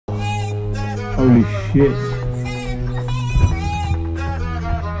Holy shit.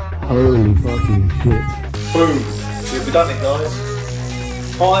 Holy fucking shit. Boom! We've done it, guys.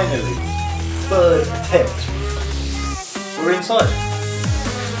 Finally. Third attempt. We're inside.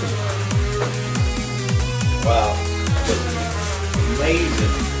 Wow.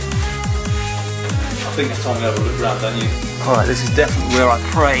 Amazing. I think it's time to have a look around, don't you? Alright, this is definitely where I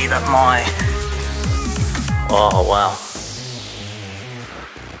pray that my... Oh, wow.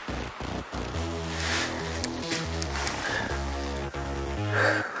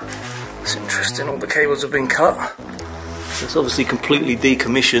 It's interesting, all the cables have been cut. It's obviously completely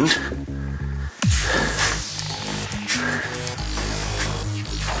decommissioned.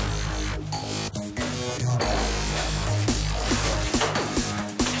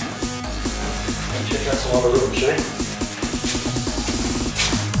 Check out some other rooms, shall we?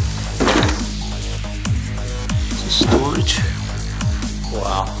 This is storage.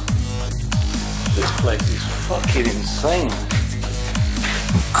 Wow. This place is fucking insane.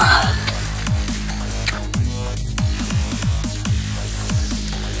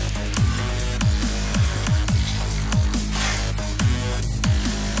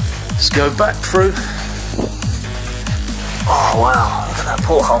 Let's go back through. Oh wow, look at that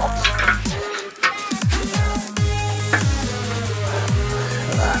porthole. Look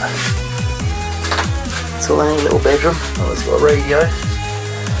at that. Tiny little bedroom. Oh, it's got a radio.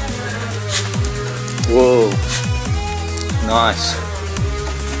 Whoa. Nice.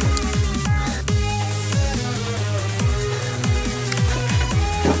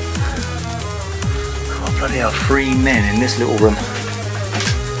 Oh, bloody hell, 3 men in this little room.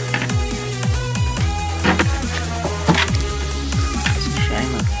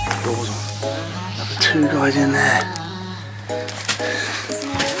 Two guys in there.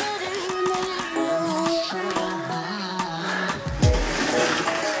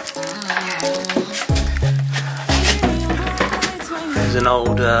 There's an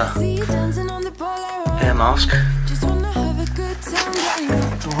old air mask.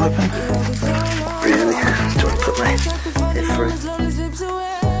 Door open. Really? Do I put my head through?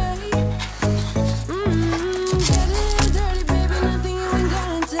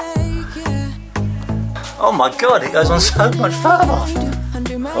 Oh my god, it goes on so much further.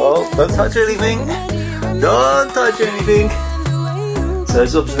 Oh, don't touch anything. Don't touch anything. So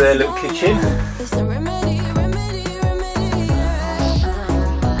there's up to their little kitchen.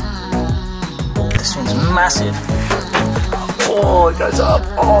 This thing's massive. Oh, it goes up.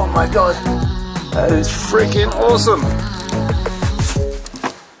 Oh my god. That is freaking awesome.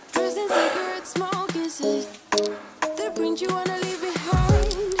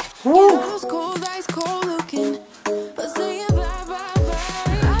 Woo.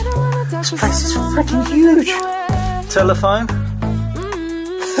 This place is freaking huge. Telephone.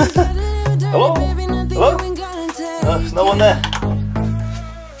 Hello? Hello? No, there's no one there.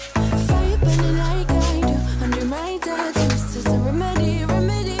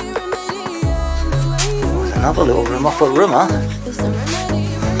 There's another little room off a room, huh?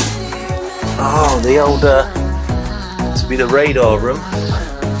 Oh, the old, to be the radar room.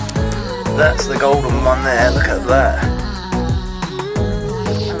 That's the golden one there, look at that.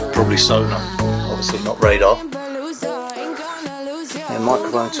 Probably sonar, obviously not radar. And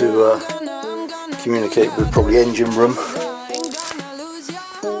microphone to communicate with probably engine room.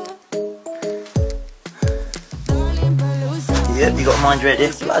 Yep, you got to mind your head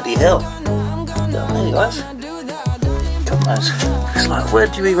here. Bloody hell. Down there, you guys. God knows. It's like, where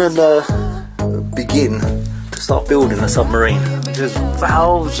do you even begin to start building a submarine? There's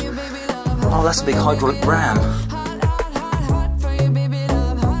valves. Oh, that's a big hydraulic ram.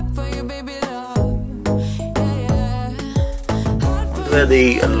 Where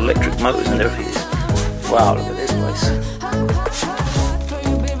the electric motors and everything is. Wow, look at this place.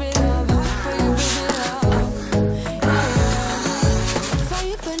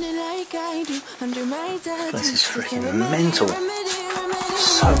 This is freaking mental.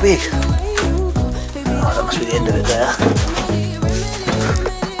 So big. Oh, that must be the end of it there.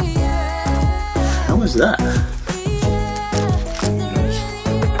 How was that?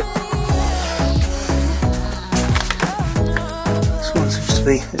 Is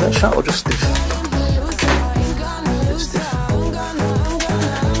that shut or just stiff? It's stiff.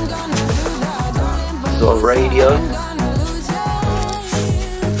 Got a radio.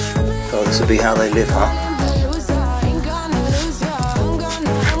 Oh, this would be how they live, huh?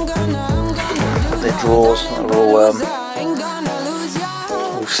 Their drawers are all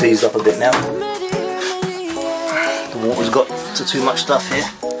seized up a bit now. The water's got to too much stuff here.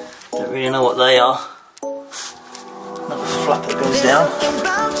 Don't really know what they are. Another flap that goes down.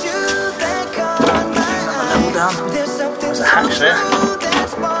 hatch there.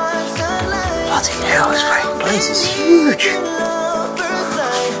 Bloody hell, this place is huge. Is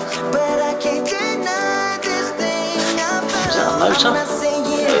that a motor?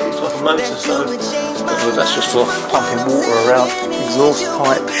 Yeah, it looks like a motor, so that's just for pumping water around. Exhaust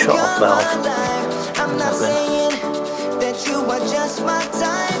pipe shut off valve. What is that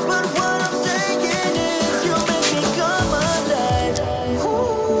then?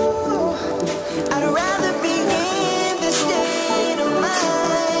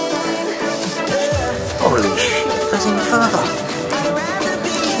 Holy shit, that's even further.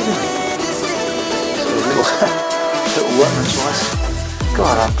 Little workman's rice.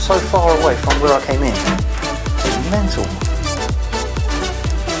 God, I'm so far away from where I came in. It's mental.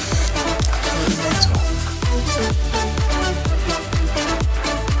 Mental.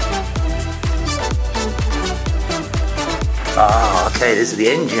 Ah, okay, this is the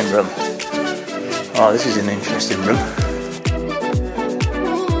engine room. Oh, this is an interesting room.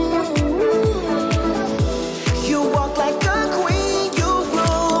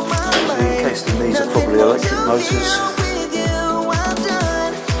 These are probably electric motors.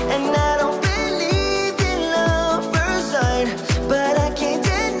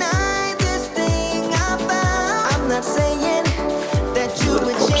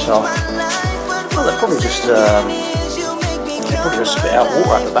 Well, they're probably just spit out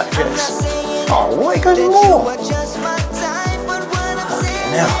water out the back jets. Oh, what? It goes more! Fucking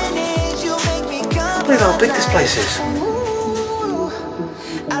hell. Look how big this place is.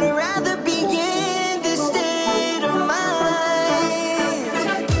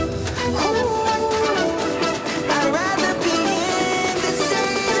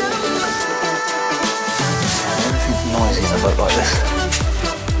 Noisy in a boat like this.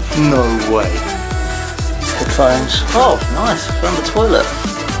 No way. Headphones. Oh, nice. Found the toilet.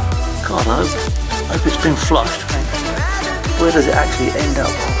 God, I hope it's been flushed. I mean, where does it actually end up?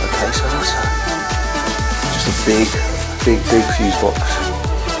 Oh, okay, so that's just a big fuse box.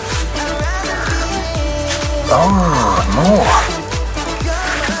 Oh, more.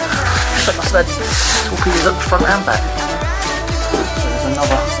 Check my sled. Torpedoes up front and back. There's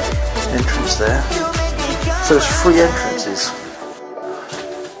another entrance there. So there's 3 entrances.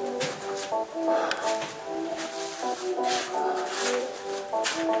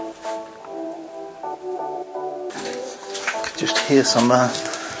 I could just hear some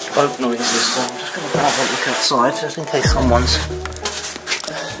boat noises, so I'm just going to have a look outside just in case someone's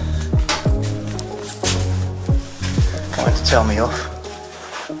trying to tell me off.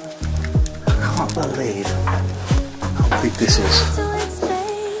 I can't believe how big this is.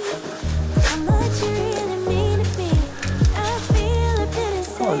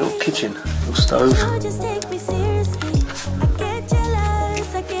 Oh, a little kitchen, a little stove.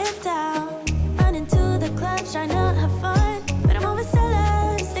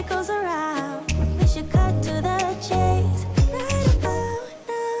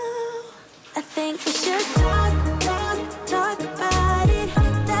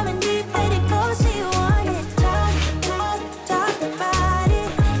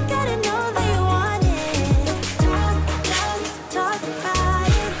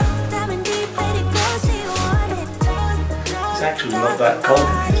 It's actually not that cold in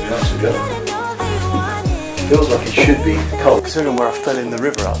here, to be honest with you. It feels like it should be cold, considering where I fell in the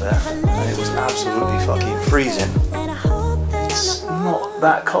river out there, and it was absolutely fucking freezing. It's not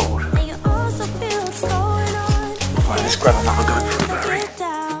that cold. Right, let's grab another GoPro battery.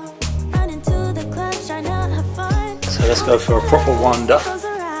 So let's go for a proper wander.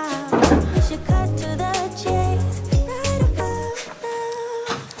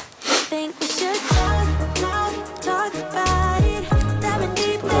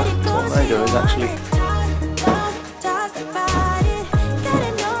 Tornado is actually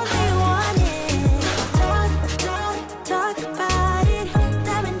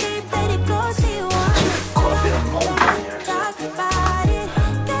quite a bit of mold in here.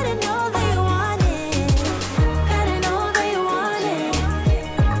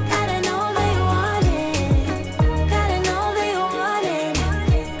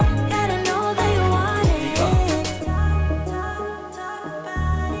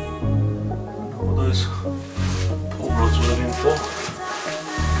 Port rods we're looking for.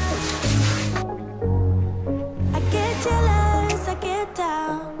 I get jealous, I get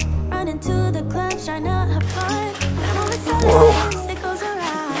down, running to the clubs, trying to have fun. Whoa,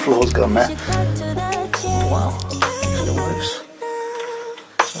 floor's gone there. Wow, still loose.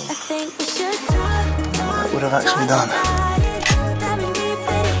 That would have actually done.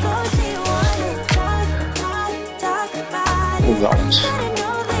 Oh,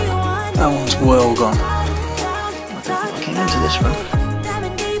 that one's well gone. I came into this room.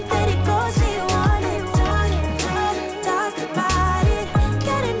 Diamond deep, let it go, say you want it. Talk about it.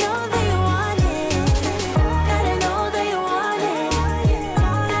 Gotta know that you want it. Gotta know that you want it.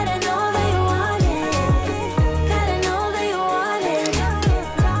 Gotta know that you want it. Gotta know that you want it.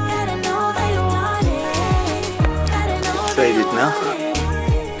 Gotta know that you want it. Gotta know that you Faded now. want it.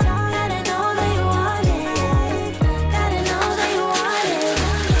 Gotta know that you want it. Gotta know that you want it.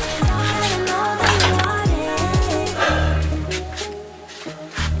 Gotta know that you want it.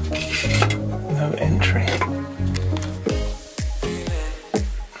 No entry.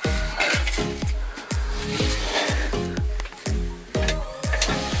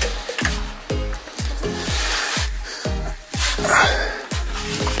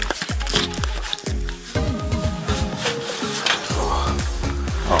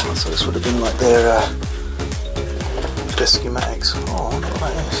 Oh, so this would have been like their schematics. Oh, I wonder what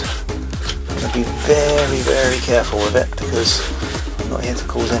that is. I'm going to be very, very careful with it because I'm not here to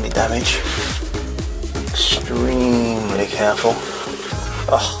cause any damage. Extremely careful.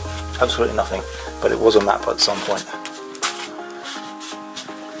 Oh, absolutely nothing. But it was a map at some point.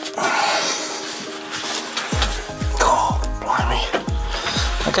 Oh, blimey.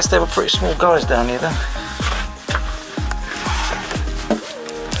 I guess they were pretty small guys down here then.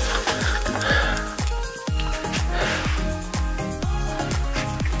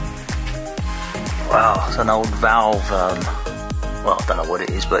 Wow, it's an old valve, well, I don't know what it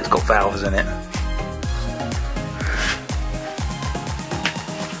is, but it's got valves in it.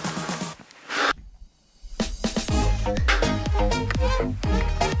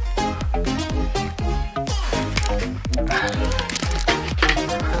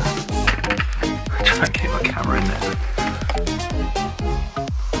 Try and keep my camera in there.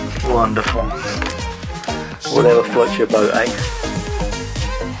 Wonderful. Whatever floats your boat, eh?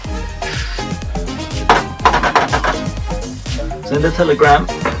 Send a telegram.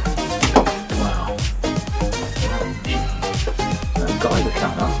 Wow. That Geiger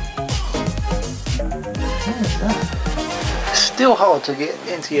counter. What is that? It's still hard to get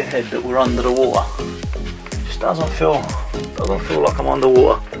into your head that we're under the water. It just doesn't feel like I'm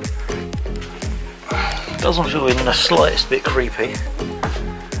underwater. Doesn't feel even the slightest bit creepy.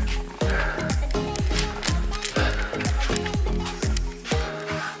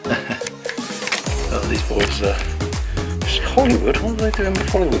 Oh, these boys Hollywood? What are they doing with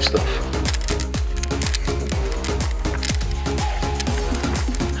Hollywood stuff?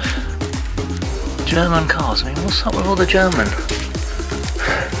 German cars. I mean, what's up with all the German?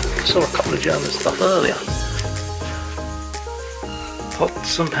 I saw a couple of German stuff earlier.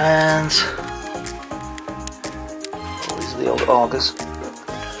 Pots and pans. Oh, these are the old Argos.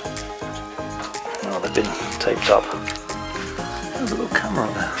 Oh, they've been taped up. There's a little camera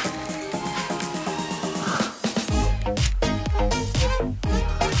up there.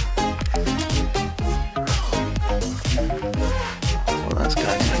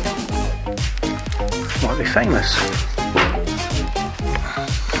 Might be famous.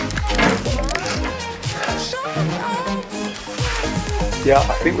 Yeah, I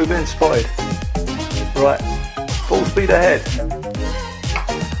think we've been spotted. Right, full speed ahead.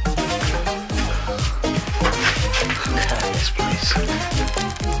 Look at this place.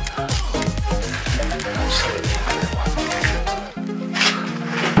 Absolutely incredible.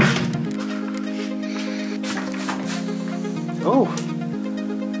 Oh,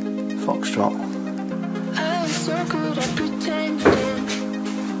 foxtrot. So good at pretending.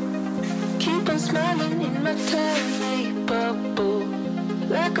 Keep on smiling in my tiny bubble,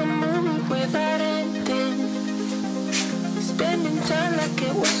 like a movie without ending. Spending time like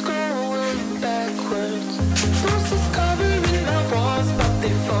it was going backwards. Bruises covering our walls, but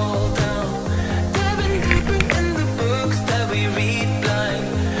they fall down. Diving deeper in the books that we read blind.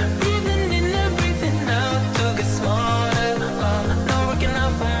 Breathing in and breathing out to get smarter. Not working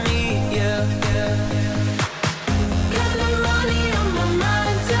out for me, yeah.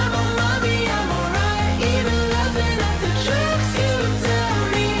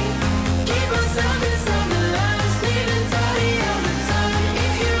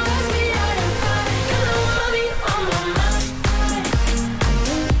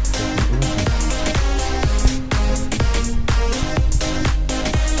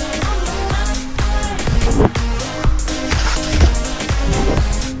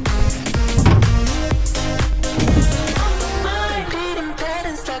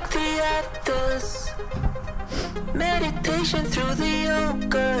 Meditation through the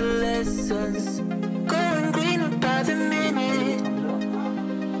yoga lessons, going greener by the minute.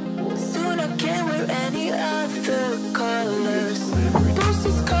 Soon I can't wear any other colors.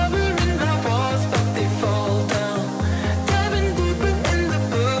 Bruises covering my walls, but they fall down.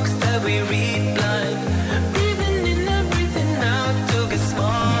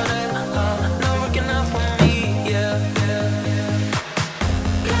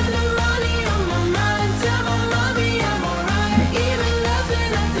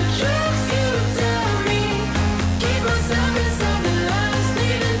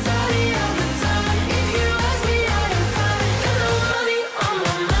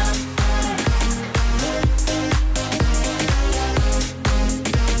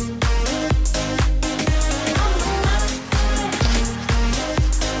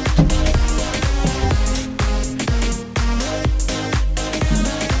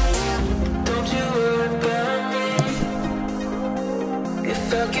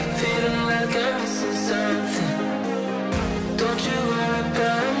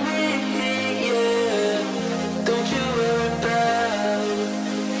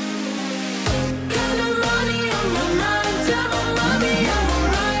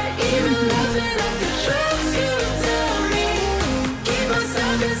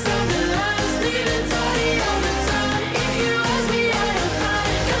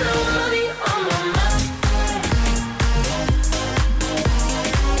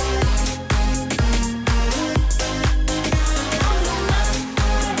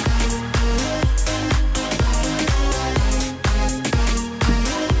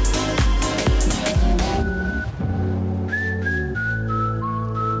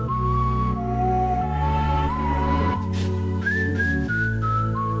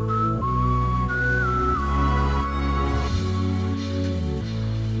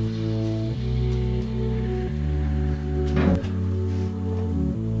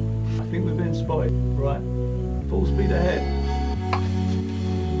 started. Right, full speed ahead.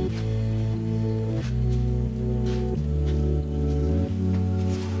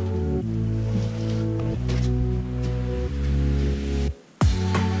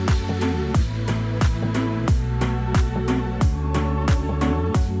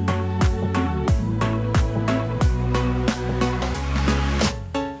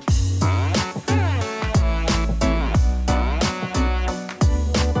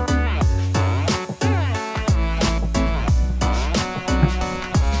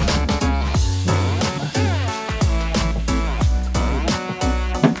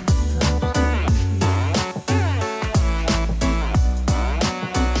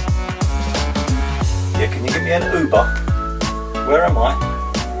 Can you give me an Uber? Where am I?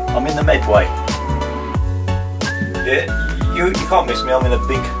 I'm in the Medway. Yeah, you can't miss me, I'm in a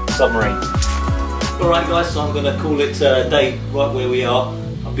big submarine. Alright guys, so I'm going to call it a day right where we are.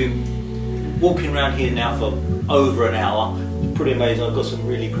 I've been walking around here now for over an hour. Pretty amazing, I've got some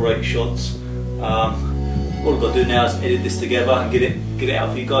really great shots. All I've got to do now is edit this together and get it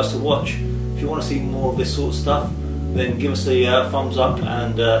out for you guys to watch. If you want to see more of this sort of stuff, then give us a thumbs up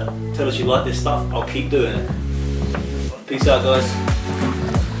and tell us you like this stuff. I'll keep doing it. Peace out guys.